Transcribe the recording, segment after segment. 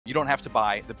You don't have to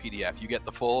buy the PDF. You get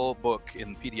the full book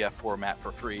in PDF format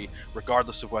for free,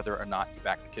 regardless of whether or not you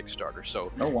back the Kickstarter.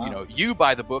 So, Oh, wow. you know, you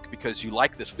buy the book because you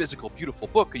like this physical, beautiful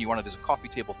book, and you want it as a coffee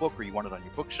table book, or you want it on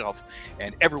your bookshelf,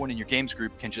 and everyone in your games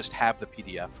group can just have the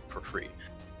PDF for free.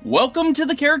 Welcome to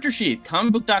the Character Sheet,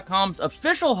 ComicBook.com's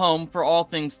official home for all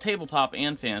things tabletop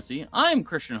and fantasy. I'm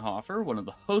Christian Hoffer, one of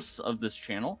the hosts of this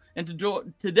channel, and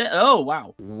today, oh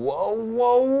wow,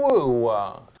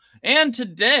 Whoa. And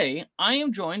today I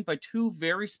am joined by two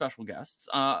very special guests.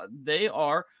 They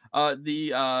are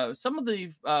some of the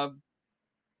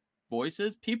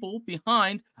people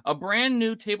behind a brand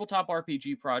new tabletop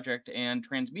RPG project and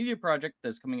transmedia project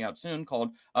that's coming out soon called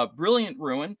Brilliant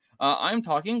Ruin. I'm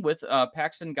talking with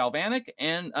Paxton Galvanek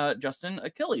and Justin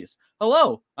Achilles.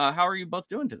 Hello, how are you both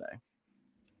doing today?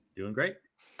 Doing great.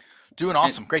 Doing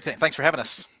awesome. Great thing. Thanks for having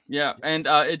us. Yeah, and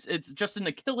it's Justin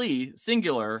Achilli,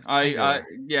 singular. Singular.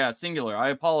 Singular. I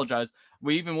apologize.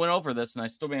 We even went over this, and I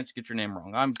still managed to get your name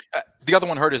wrong. The other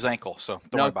one hurt his ankle, so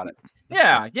don't worry about it.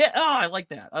 Yeah. Oh, I like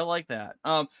that.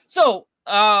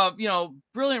 You know,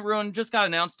 Brilliant Ruin just got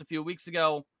announced a few weeks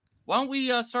ago. Why don't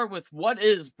we start with what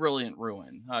is Brilliant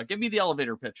Ruin? Give me the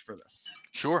elevator pitch for this.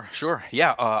 Sure.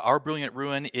 Yeah, our Brilliant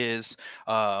Ruin is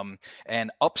an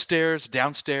upstairs,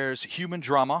 downstairs human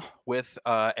drama with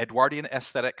Edwardian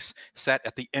aesthetics set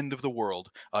at the end of the world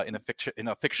in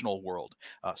a fictional world.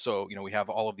 So, you know, we have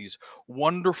all of these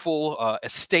wonderful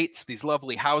estates, these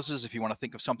lovely houses. If you want to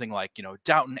think of something like, you know,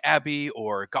 Downton Abbey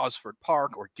or Gosford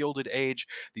Park or Gilded Age,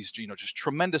 these, you know, just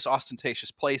tremendous,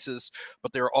 ostentatious places,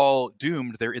 but they're all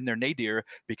doomed. They're in their nadir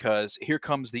because here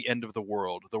comes the end of the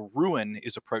world. The ruin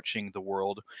is approaching the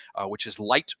world, which is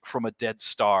light from a dead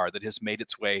star that has made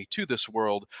its way to this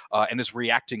world and is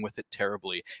reacting with it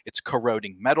terribly. It's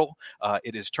corroding metal.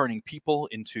 It is turning people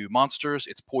into monsters.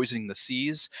 It's poisoning the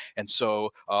seas. And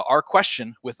so our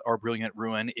question with our Brilliant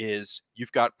Ruin is,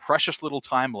 you've got precious little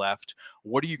time left.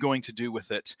 What are you going to do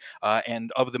with it?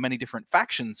 And of the many different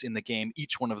factions in the game,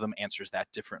 each one of them answers that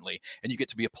differently. And you get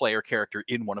to be a player character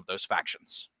in one of those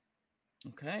factions.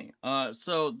 Okay,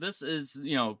 so this is,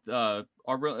 you know,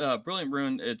 our Brilliant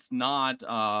Ruin. It's not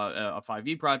a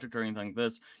 5e project or anything like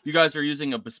this. You guys are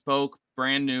using a bespoke,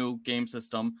 brand new game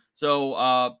system.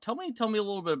 So tell me a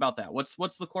little bit about that.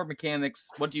 What's the core mechanics?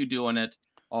 What do you do in it?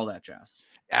 All that jazz.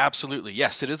 Absolutely.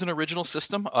 Yes, it is an original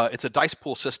system. It's a dice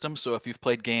pool system. So if you've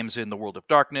played games in the World of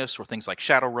Darkness or things like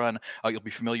Shadowrun, you'll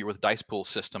be familiar with dice pool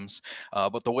systems.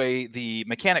 But the way the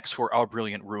mechanics for our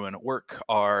Brilliant Ruin work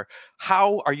are,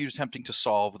 how are you attempting to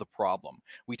solve the problem?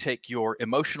 We take your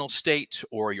emotional state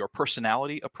or your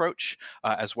personality approach,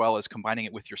 as well as combining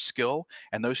it with your skill.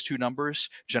 And those two numbers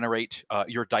generate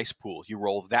your dice pool. You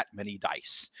roll that many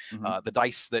dice. Mm-hmm. The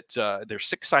dice that they're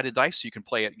 6-sided dice. So you can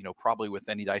play it, you know, probably with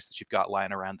any dice that you've got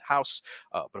lying around the house,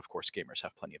 but of course gamers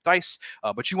have plenty of dice,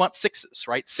 but you want 6s,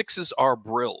 right? 6s are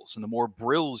brills, and the more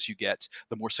brills you get,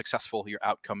 the more successful your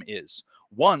outcome is.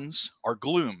 1s are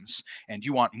glooms, and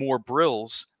you want more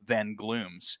brills than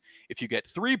glooms. If you get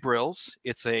 3 brills,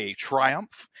 it's a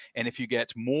triumph, and if you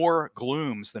get more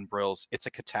glooms than brills, it's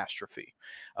a catastrophe.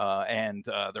 And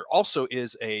there also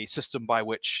is a system by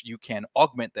which you can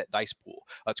augment that dice pool.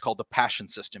 It's called the passion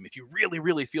system. If you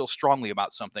really feel strongly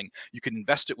about something, you can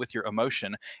invest it with your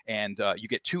emotion, and you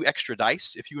get 2 extra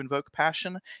dice if you invoke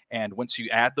passion. And once you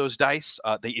add those dice,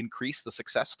 they increase the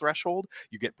success threshold.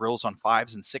 You get brills on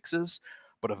 5s and 6s.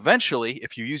 But eventually,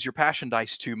 if you use your passion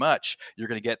dice too much, you're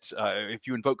going to get, if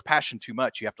you invoke passion too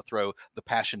much, you have to throw the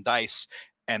passion dice,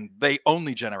 and they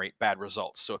only generate bad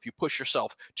results. So if you push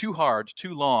yourself too hard,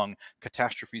 too long,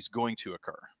 catastrophe is going to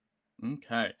occur.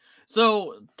 Okay,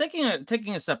 so taking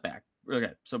a step back.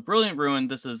 Okay, so Brilliant Ruin.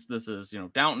 This is you know,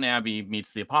 Downton Abbey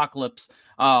meets the apocalypse.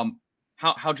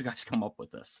 How'd you guys come up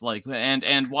with this? Like,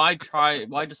 and why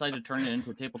decide to turn it into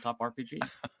a tabletop RPG?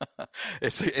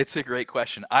 It's a great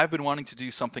question. I've been wanting to do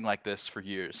something like this for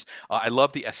years. I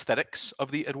love the aesthetics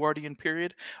of the Edwardian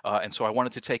period, and so I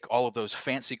wanted to take all of those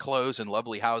fancy clothes and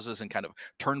lovely houses and kind of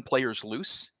turn players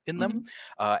loose in them,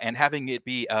 and having it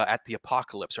be at the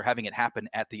apocalypse, or having it happen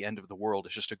at the end of the world,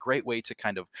 is just a great way to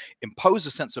kind of impose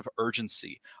a sense of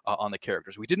urgency on the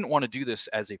characters. We didn't want to do this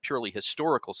as a purely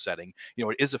historical setting. You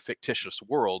know, it is a fictitious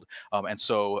world, and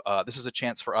so this is a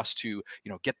chance for us to, you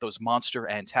know, get those monster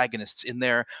antagonists in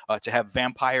there, to have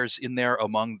vampires in there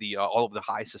among the all of the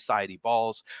high society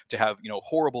balls, to have, you know,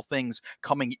 horrible things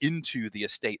coming into the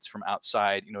estates from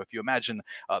outside. You know, if you imagine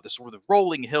the sort of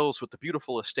rolling hills with the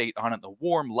beautiful estate on it, the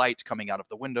warm light coming out of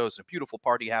the windows, and a beautiful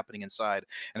party happening inside,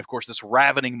 and of course this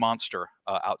ravening monster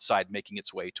outside, making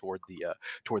its way toward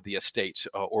the estate,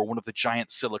 or one of the giant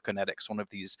siliconetics, one of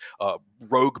these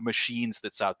rogue machines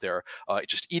that's out there,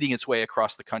 just eating its way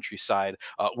across the countryside,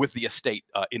 with the estate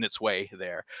in its way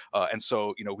there. And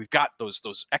so, we've got those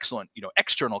excellent,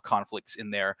 external conflicts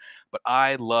in there, but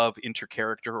I love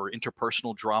intercharacter or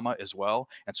interpersonal drama as well.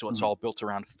 And so it's all built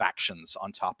around factions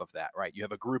on top of that, right? You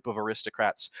have a group of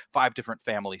aristocrats, 5 different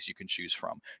families you can choose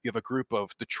from. You have a group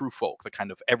of the true folk, the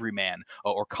kind of everyman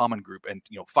or common group, and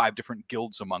 5 different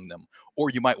guilds among them. Or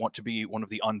you might want to be one of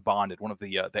the unbonded, one of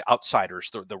the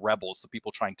outsiders, the rebels, the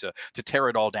people trying to tear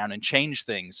it all down and change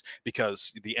things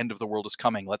because the end of the world is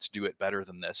coming. Let's do it better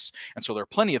than this. And so there are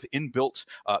plenty of inbuilt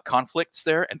conflicts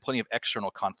there, and plenty of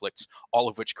external conflicts, all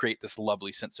of which create this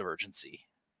lovely sense of urgency.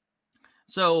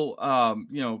 So,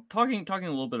 talking a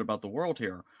little bit about the world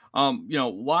here.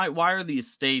 Why are the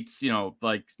estates,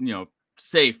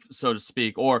 safe, so to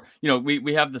speak? Or,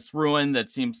 we have this ruin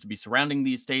that seems to be surrounding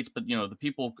the estates, but the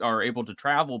people are able to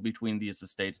travel between these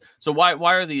estates. So why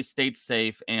are the estates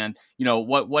safe? And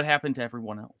what happened to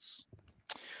everyone else?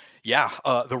 Yeah,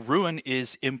 the ruin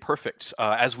is imperfect.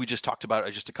 As we just talked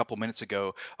about just a couple minutes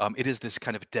ago, it is this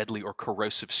kind of deadly or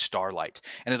corrosive starlight,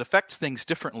 and it affects things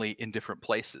differently in different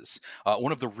places.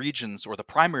 One of the regions, or the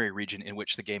primary region in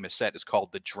which the game is set, is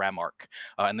called the Dramark.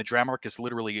 And the Dramark is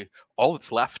literally all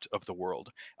that's left of the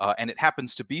world. And it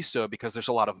happens to be so because there's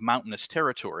a lot of mountainous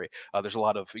territory. There's a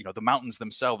lot of, the mountains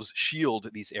themselves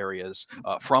shield these areas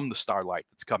from the starlight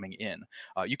that's coming in.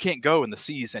 You can't go in the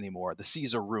seas anymore. The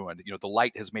seas are ruined. The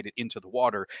light has made it into the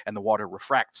water, and the water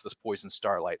refracts this poison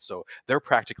starlight. So they're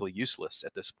practically useless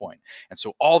at this point. And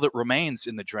so all that remains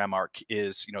in the Dramark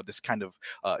is, this kind of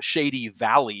shady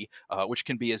valley, which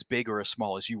can be as big or as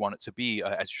small as you want it to be,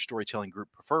 as your storytelling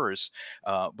group prefers.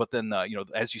 But then,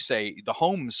 as you say, the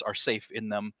homes are safe in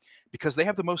them because they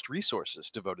have the most resources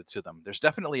devoted to them. There's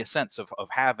definitely a sense of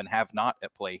have and have not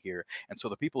at play here. And so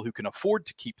the people who can afford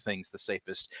to keep things the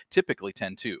safest typically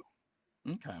tend to.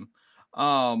 Okay.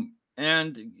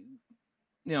 And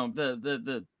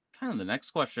the kind of the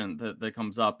next question that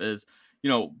comes up is,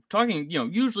 talking,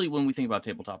 usually when we think about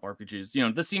tabletop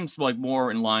RPGs, this seems like more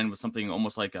in line with something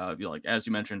almost like, like, as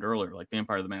you mentioned earlier, like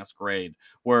Vampire the Masquerade,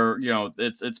 where,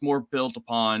 it's more built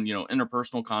upon,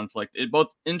 interpersonal conflict,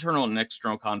 both internal and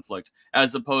external conflict,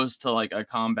 as opposed to like a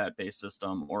combat-based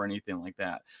system or anything like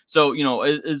that. So,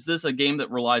 is this a game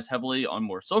that relies heavily on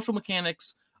more social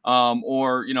mechanics?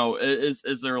 Or,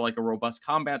 is there like a robust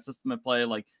combat system at play?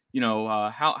 Like,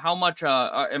 how much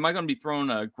am I going to be throwing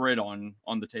a grid on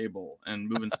the table and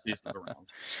moving some pieces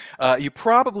around? You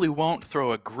probably won't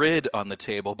throw a grid on the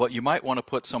table, but you might want to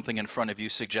put something in front of you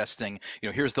suggesting,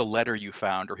 here's the letter you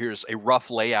found, or here's a rough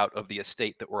layout of the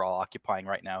estate that we're all occupying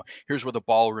right now. Here's where the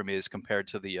ballroom is compared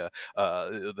to the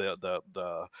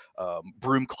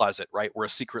broom closet, right, where a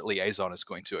secret liaison is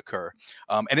going to occur.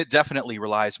 And it definitely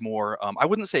relies more, I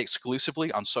wouldn't say exclusively,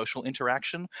 on social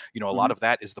interaction. A lot of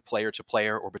that is the player to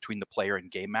player or between the player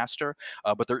and game master.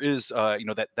 But there is,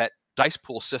 that dice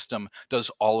pool system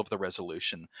does all of the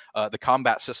resolution. The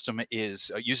combat system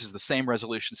uses the same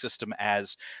resolution system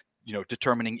as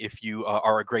determining if you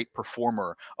are a great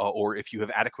performer, or if you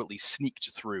have adequately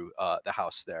sneaked through the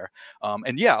house there.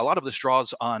 And yeah, a lot of this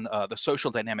draws on the social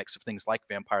dynamics of things like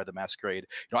Vampire the Masquerade.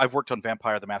 I've worked on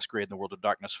Vampire the Masquerade and the World of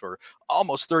Darkness for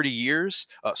almost 30 years.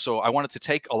 So I wanted to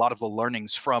take a lot of the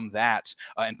learnings from that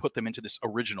and put them into this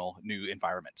original new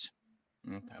environment.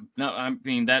 Okay. No, I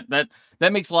mean that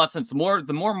makes a lot of sense. The more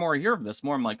and more I hear of this, the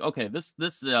more I'm like, okay, this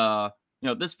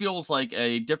this feels like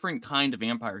a different kind of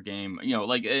vampire game.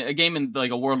 Like a game in like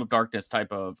a World of Darkness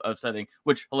type of setting,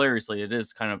 which hilariously it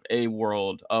is kind of a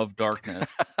World of Darkness.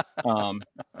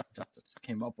 Just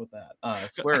came up with that. I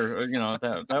swear,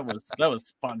 that was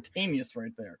spontaneous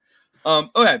right there.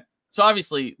 Okay, so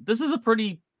obviously this is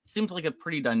seems like a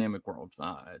pretty dynamic world.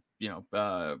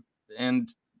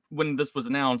 And when this was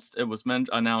announced, it was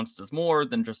announced as more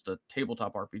than just a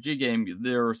tabletop RPG game.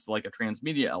 There's like a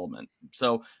transmedia element.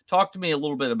 So talk to me a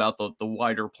little bit about the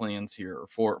wider plans here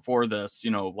for this.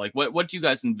 Like what do you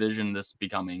guys envision this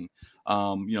becoming?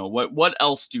 What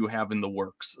else do you have in the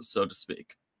works, so to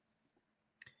speak?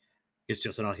 It's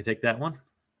Justin. I can take that one.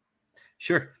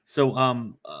 Sure. So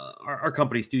our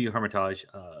company, Studio Hermitage,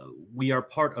 we are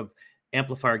part of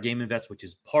Amplifier Game Invest, which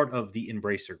is part of the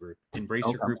Embracer Group.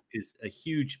 Embracer Group is a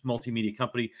huge multimedia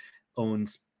company,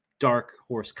 owns Dark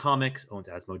Horse Comics, owns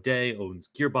Asmodee, owns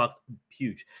Gearbox,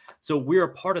 huge. So we're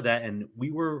a part of that, and we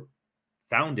were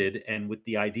founded and with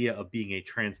the idea of being a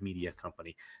transmedia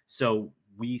company. So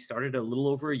we started a little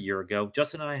over a year ago.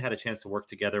 Justin and I had a chance to work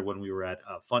together when we were at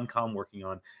FunCom, working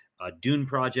on a Dune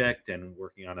project and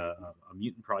working on a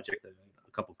mutant project, a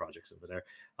a couple projects over there.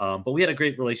 But we had a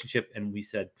great relationship, and we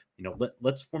said,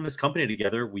 let's form this company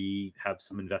together. We have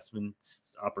some investment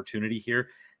opportunity here,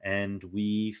 and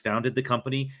we founded the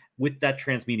company with that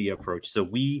transmedia approach. So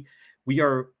we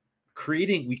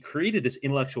created this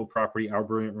intellectual property, Our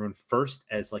Brilliant Ruin, first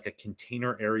as like a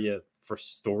container area for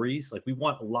stories. Like, we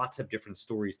want lots of different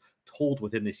stories told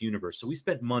within this universe. So we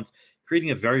spent months creating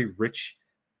a very rich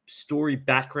story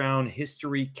background,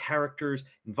 history, characters,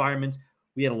 environments.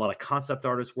 We had a lot of concept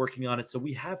artists working on it. So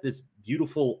we have this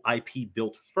beautiful IP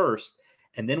built first,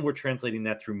 and then we're translating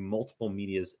that through multiple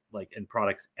medias and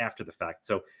products after the fact.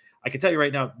 So I can tell you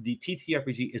right now, the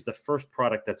TTRPG is the first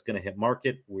product that's going to hit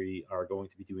market. We are going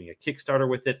to be doing a Kickstarter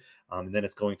with it, and then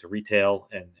it's going to retail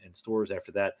and stores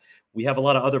after that. We have a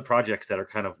lot of other projects that are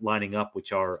kind of lining up,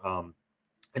 which are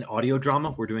an audio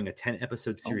drama. We're doing a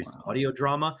 10-episode series audio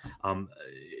drama.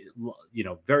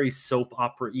 Very soap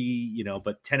opera-y,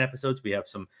 but 10 episodes. We have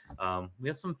some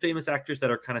famous actors that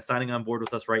are kind of signing on board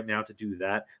with us right now to do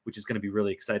that, which is going to be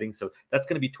really exciting. So that's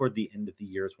going to be toward the end of the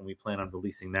year is when we plan on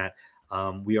releasing that.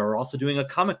 We are also doing a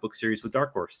comic book series with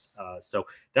Dark Horse. So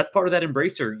that's part of that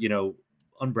Embracer,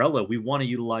 umbrella. We want to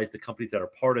utilize the companies that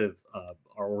are part of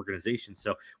our organization.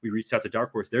 So we reached out to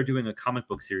Dark Horse. They're doing a comic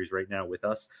book series right now with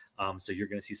us. So you're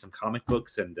going to see some comic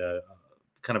books and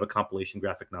kind of a compilation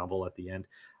graphic novel at the end.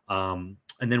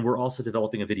 And then we're also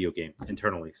developing a video game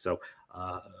internally. So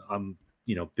I'm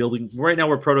building right now.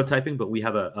 We're prototyping, but we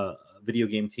have a video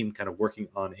game team kind of working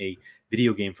on a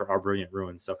video game for Our Brilliant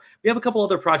Ruin. So we have a couple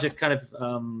other projects, kind of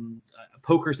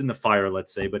pokers in the fire,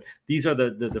 let's say, but these are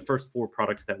the first 4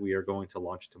 products that we are going to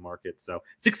launch to market. So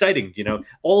it's exciting.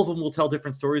 All of them will tell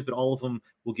different stories, but all of them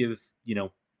will give,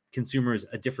 consumers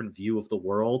a different view of the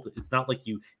world. It's not like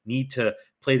you need to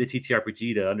play the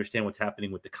TTRPG to understand what's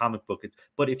happening with the comic book,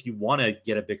 but if you want to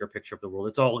get a bigger picture of the world,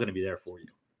 it's all going to be there for you.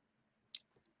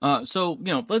 So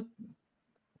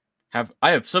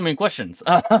I have so many questions.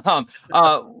 When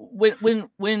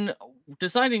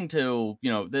deciding to,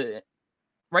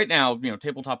 right now,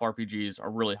 tabletop RPGs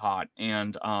are really hot,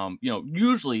 and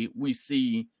usually we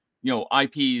see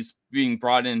IPs being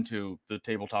brought into the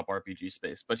tabletop RPG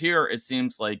space, but here it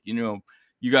seems like you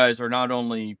guys are not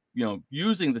only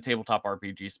using the tabletop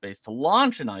RPG space to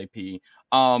launch an IP,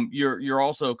 you're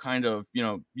also kind of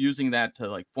using that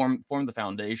to form the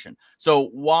foundation. So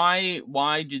why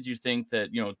did you think that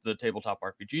the tabletop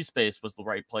RPG space was the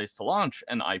right place to launch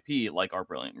an IP like Our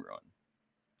Brilliant Ruin?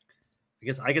 I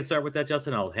guess I can start with that,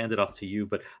 Justin. I'll hand it off to you.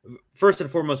 But first and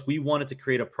foremost, we wanted to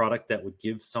create a product that would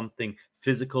give something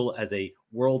physical as a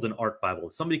world and art Bible.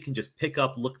 Somebody can just pick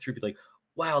up, look through, be like,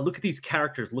 wow, look at these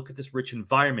characters, look at this rich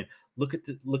environment, look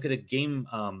at a game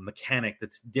mechanic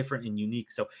that's different and unique.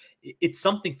 So it's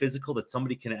something physical that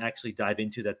somebody can actually dive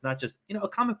into. That's not just, a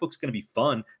comic book's going to be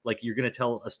fun, like you're going to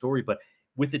tell a story, but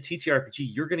with the TTRPG,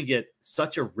 you're going to get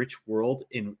such a rich world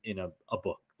in a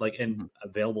book, and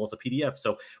available as a PDF.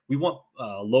 So we want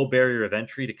a low barrier of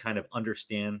entry to kind of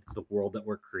understand the world that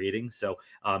we're creating. So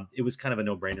it was kind of a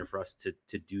no-brainer for us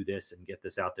to do this and get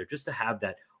this out there, just to have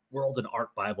that world and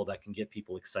art Bible that can get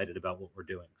people excited about what we're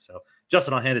doing. So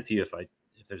Justin, I'll hand it to you if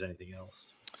there's anything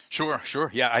else. Sure.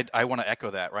 Yeah, I want to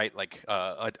echo that, right?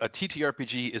 A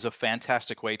TTRPG is a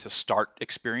fantastic way to start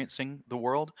experiencing the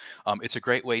world. It's a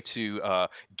great way to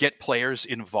get players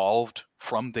involved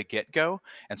from the get-go,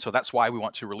 and so that's why we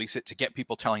want to release it, to get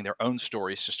people telling their own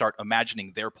stories, to start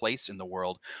imagining their place in the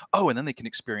world. And then they can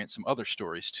experience some other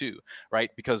stories too,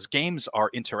 right? Because games are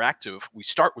interactive. We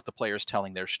start with the players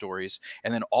telling their stories,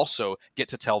 and then also get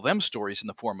to tell them stories in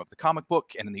the form of the comic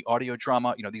book and in the audio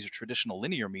drama. These are traditional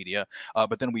linear media,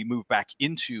 but then we move back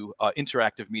into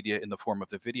interactive media in the form of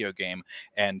the video game.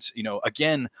 And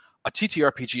again, a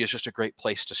TTRPG is just a great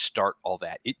place to start all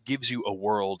that. It gives you a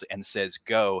world and says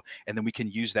go, and then we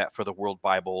can use that for the world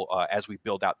Bible as we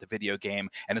build out the video game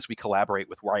and as we collaborate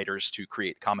with writers to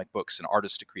create comic books and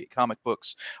artists to create comic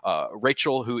books.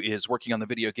 Rachel, who is working on the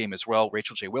video game as well,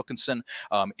 Rachel J. Wilkinson,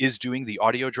 is doing the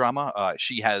audio drama.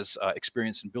 She has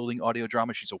experience in building audio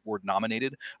drama. She's award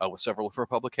nominated with several of her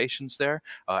publications there.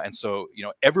 And so,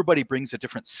 everybody brings a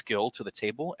different skill to the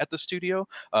table at the studio,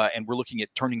 and we're looking at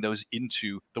turning those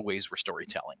into the ways we're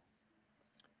storytelling.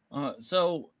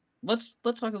 So let's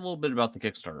talk a little bit about the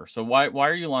Kickstarter. So why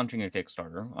are you launching a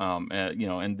Kickstarter?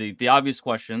 And the obvious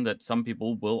question that some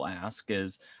people will ask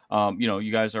is,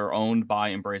 you guys are owned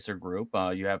by Embracer Group.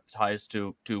 You have ties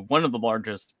to one of the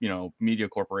largest media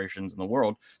corporations in the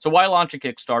world. So why launch a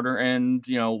Kickstarter, and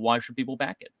why should people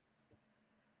back it?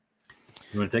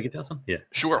 You want to take it, Justin? Yeah.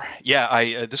 Sure.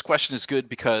 Yeah. This question is good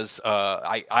because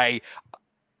I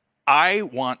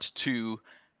want to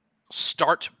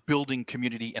start building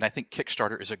community, and I think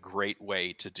Kickstarter is a great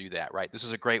way to do that, right? This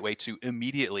is a great way to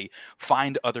immediately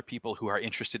find other people who are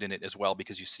interested in it as well,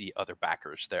 because you see other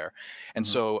backers there. And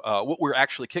so what we're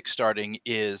actually kickstarting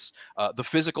is the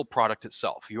physical product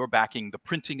itself. You're backing the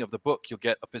printing of the book. You'll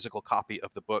get a physical copy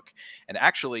of the book, and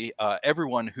actually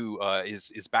everyone who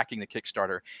is backing the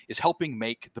Kickstarter is helping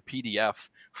make the PDF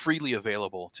freely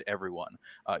available to everyone.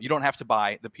 You don't have to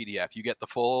buy the PDF. You get the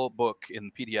full book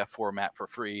in PDF format for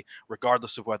free,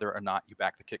 regardless of whether or not you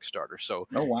back the Kickstarter. So,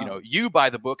 you know, you buy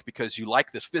the book because you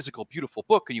like this physical, beautiful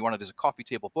book, and you want it as a coffee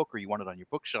table book, or you want it on your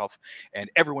bookshelf, and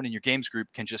everyone in your games group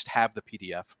can just have the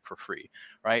PDF for free,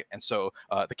 right? And so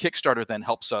the Kickstarter then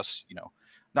helps us, you know,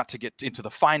 not to get into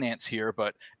the finance here,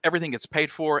 but everything gets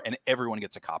paid for and everyone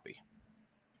gets a copy.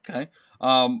 Okay.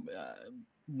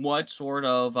 What sort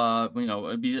of, you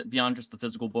know, beyond just the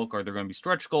physical book, are there going to be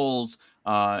stretch goals,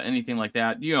 anything like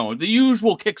that? You know, the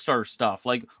usual Kickstarter stuff,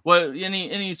 like what,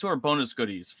 any sort of bonus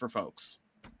goodies for folks?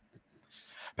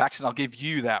 Paxton, I'll give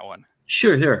you that one.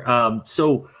 Sure.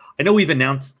 So I know we've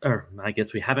announced, or I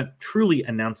guess we haven't truly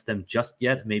announced them just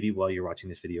yet. Maybe while you're watching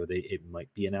this video, it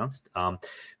might be announced.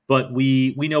 But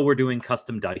we know we're doing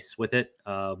custom dice with it.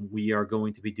 We are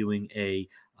going to be doing a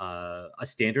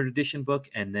standard edition book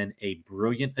and then a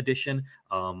brilliant edition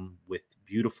with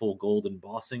beautiful gold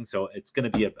embossing. So it's going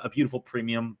to be a beautiful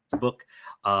premium book.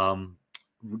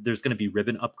 There's going to be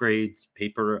ribbon upgrades,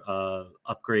 paper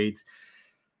upgrades.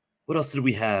 What else did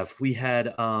we have? We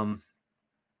had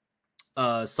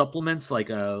supplements, like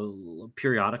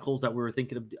periodicals that we were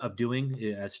thinking of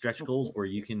doing as stretch goals, where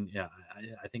you can,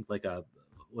 I think like a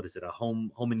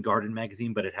home and garden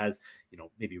magazine, but it has, you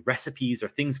know, maybe recipes or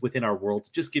things within our world.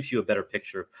 It just gives you a better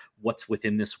picture of what's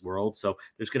within this world. So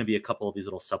there's going to be a couple of these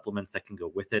little supplements that can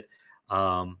go with it.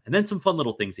 And then some fun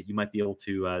little things that you might be able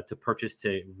to purchase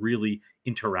to really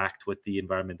interact with the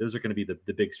environment. Those are going to be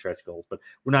the big stretch goals, but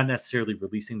we're not necessarily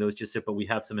releasing those just yet, but we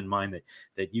have some in mind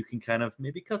that you can kind of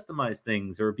maybe customize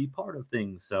things or be part of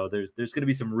things. So there's going to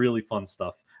be some really fun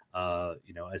stuff,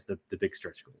 you know, as the big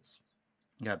stretch goals.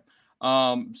 Yeah.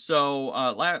 So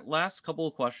last couple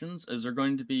of questions. Is there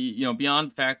going to be, you know,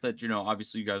 beyond the fact that, you know,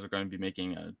 obviously you guys are going to be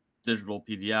making a digital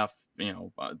PDF, you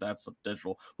know, that's a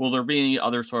digital, will there be any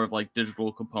other sort of like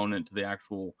digital component to the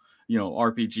actual, you know,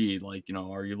 RPG? Like, you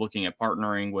know, are you looking at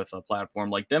partnering with a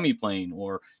platform like Demiplane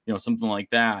or, you know, something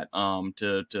like that,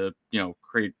 to, you know,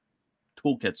 create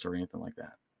toolkits or anything like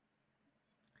that?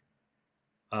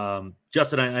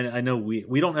 Justin, I know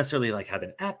we don't necessarily like have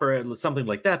an app or something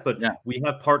like that, but we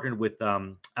have partnered with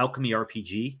Alchemy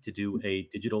RPG to do a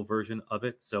digital version of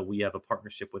it. So we have a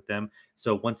partnership with them.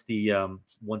 So once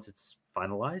it's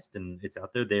finalized and it's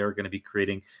out there, they are going to be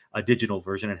creating a digital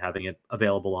version and having it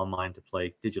available online to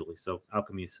play digitally. So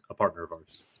Alchemy's a partner of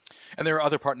ours. And there are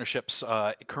other partnerships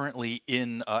currently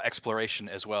in exploration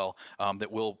as well,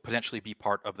 that will potentially be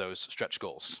part of those stretch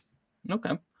goals.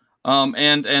 Okay.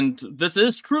 And this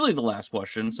is truly the last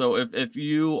question. So if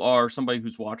you are somebody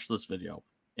who's watched this video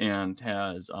and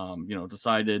has, you know,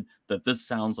 decided that this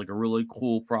sounds like a really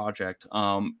cool project,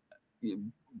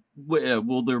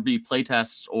 will there be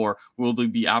playtests or will there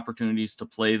be opportunities to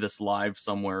play this live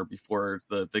somewhere before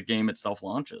the game itself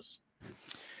launches?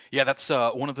 Yeah, that's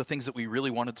one of the things that we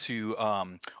really wanted to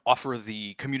offer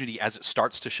the community as it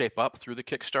starts to shape up through the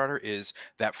Kickstarter, is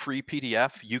that free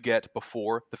PDF you get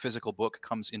before the physical book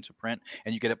comes into print,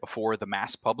 and you get it before the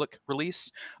mass public release.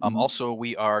 Also,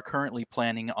 we are currently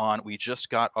planning on, we just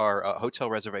got our hotel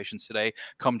reservations today.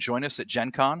 Come join us at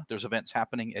Gen Con. There's events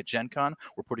happening at Gen Con.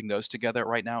 We're putting those together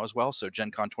right now as well. So Gen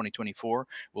Con 2024,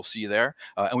 we'll see you there.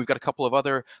 And we've got a couple of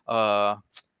other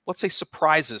let's say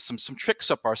surprises, some tricks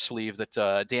up our sleeve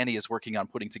that Danny is working on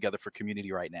putting together for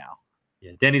community right now.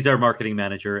 Yeah, Danny's our marketing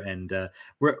manager, and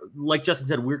we're, like Justin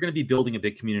said, we're going to be building a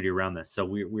big community around this. So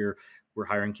we're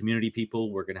hiring community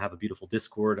people. We're going to have a beautiful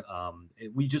Discord.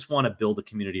 We just want to build a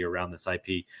community around this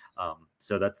IP.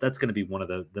 So that's going to be one of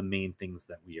the main things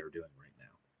that we are doing right now.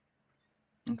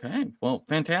 Okay, well,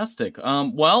 fantastic. By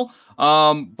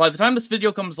the time this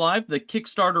video comes live, the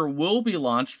Kickstarter will be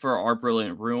launched for Our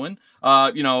Brilliant Ruin.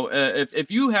 You know, if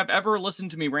you have ever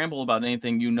listened to me ramble about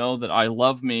anything, you know that I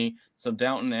love me some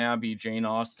Downton Abbey, Jane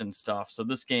Austen stuff. So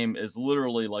this game is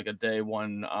literally like a day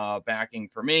one backing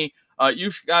for me.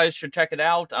 You guys should check it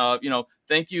out. You know,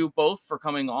 thank you both for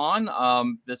coming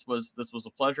on. This was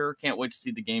a pleasure. Can't wait to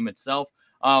see the game itself.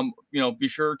 You know, be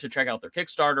sure to check out their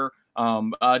Kickstarter.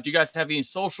 Do you guys have any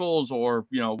socials, or,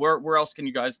 you know, where else can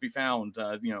you guys be found?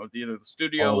 You know, either the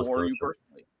studio or you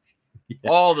personally. Yeah.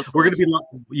 All the we're going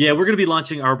to be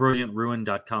launching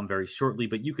ourbrilliantruin.com very shortly,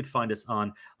 but you could find us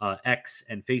on X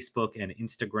and Facebook and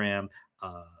Instagram.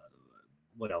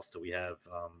 what else do we have?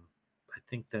 I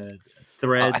think the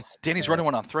Threads. Danny's running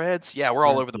one on Threads. Yeah, we're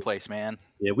all over the place, man.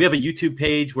 Yeah, we have a YouTube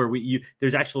page where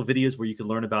there's actual videos where you can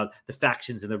learn about the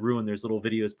factions in the Ruin. There's little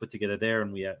videos put together there,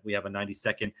 and we have a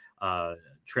 90-second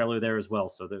trailer there as well.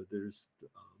 So there's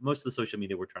most of the social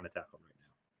media we're trying to tackle right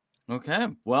now. Okay.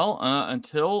 Well,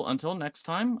 until next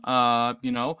time,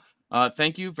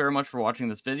 thank you very much for watching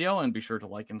this video, and be sure to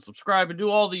like and subscribe and do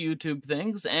all the YouTube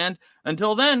things. And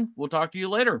until then, we'll talk to you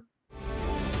later.